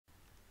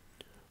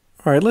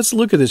All right, let's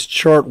look at this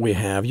chart we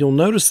have. You'll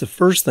notice the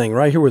first thing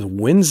right here with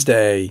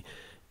Wednesday,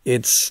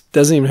 it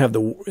doesn't even have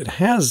it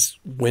has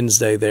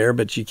Wednesday there,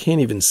 but you can't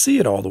even see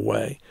it all the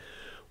way.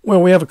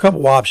 Well, we have a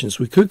couple options.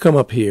 We could come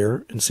up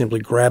here and simply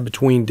grab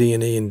between D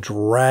and E and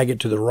drag it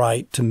to the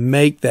right to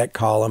make that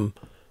column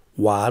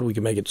wide. We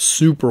can make it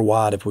super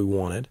wide if we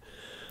wanted.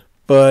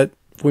 But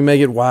if we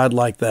make it wide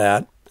like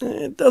that,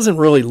 it doesn't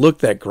really look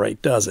that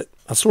great, does it?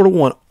 I sort of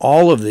want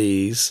all of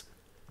these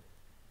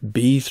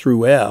B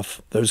through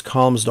F, those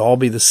columns to all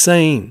be the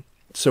same.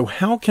 So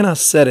how can I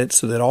set it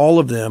so that all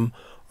of them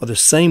are the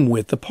same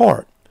width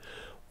apart?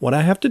 What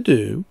I have to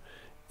do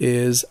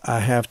is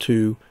I have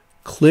to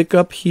click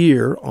up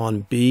here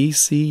on B,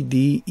 C,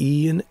 D,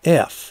 E, and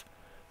F.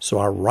 So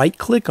I right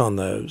click on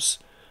those.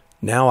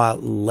 Now I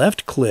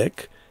left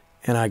click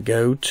and I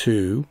go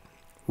to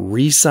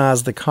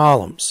resize the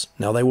columns.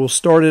 Now they will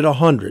start at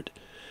 100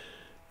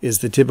 is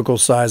the typical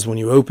size when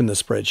you open the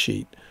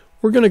spreadsheet.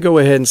 We're going to go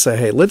ahead and say,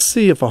 hey, let's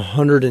see if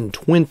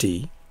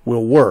 120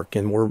 will work,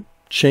 and we're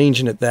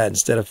changing it that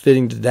instead of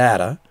fitting to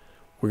data,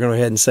 we're going to go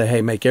ahead and say,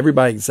 hey, make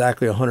everybody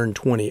exactly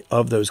 120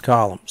 of those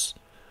columns.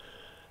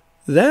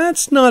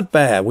 That's not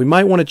bad. We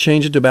might want to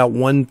change it to about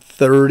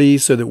 130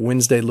 so that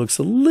Wednesday looks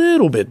a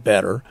little bit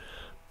better,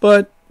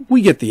 but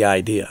we get the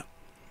idea.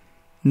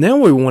 Now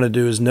what we want to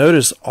do is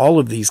notice all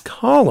of these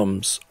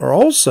columns are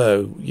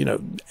also,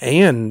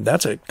 and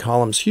that's a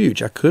column's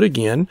huge. I could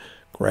again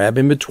grab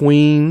in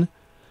between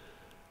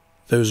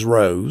those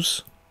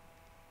rows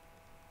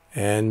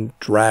and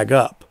drag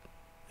up.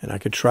 And I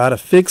could try to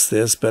fix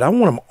this, but I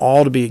want them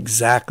all to be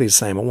exactly the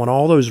same. I want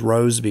all those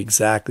rows to be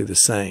exactly the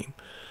same.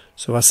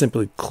 So I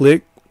simply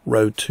click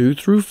row 2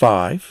 through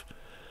 5.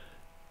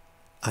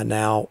 I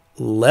now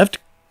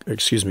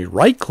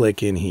right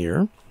click in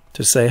here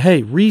to say,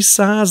 hey,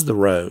 resize the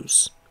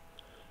rows.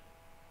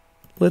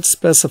 Let's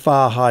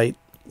specify a height.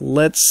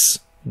 Let's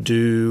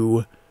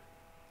do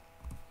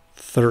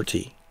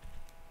 30.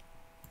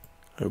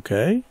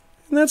 Okay.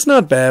 And that's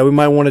not bad. We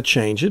might want to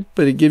change it,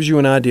 but it gives you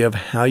an idea of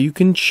how you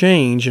can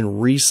change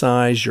and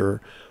resize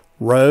your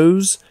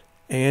rows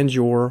and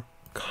your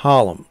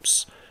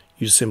columns.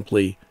 You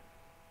simply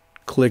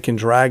click and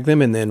drag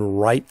them and then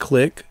right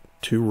click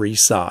to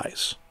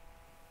resize.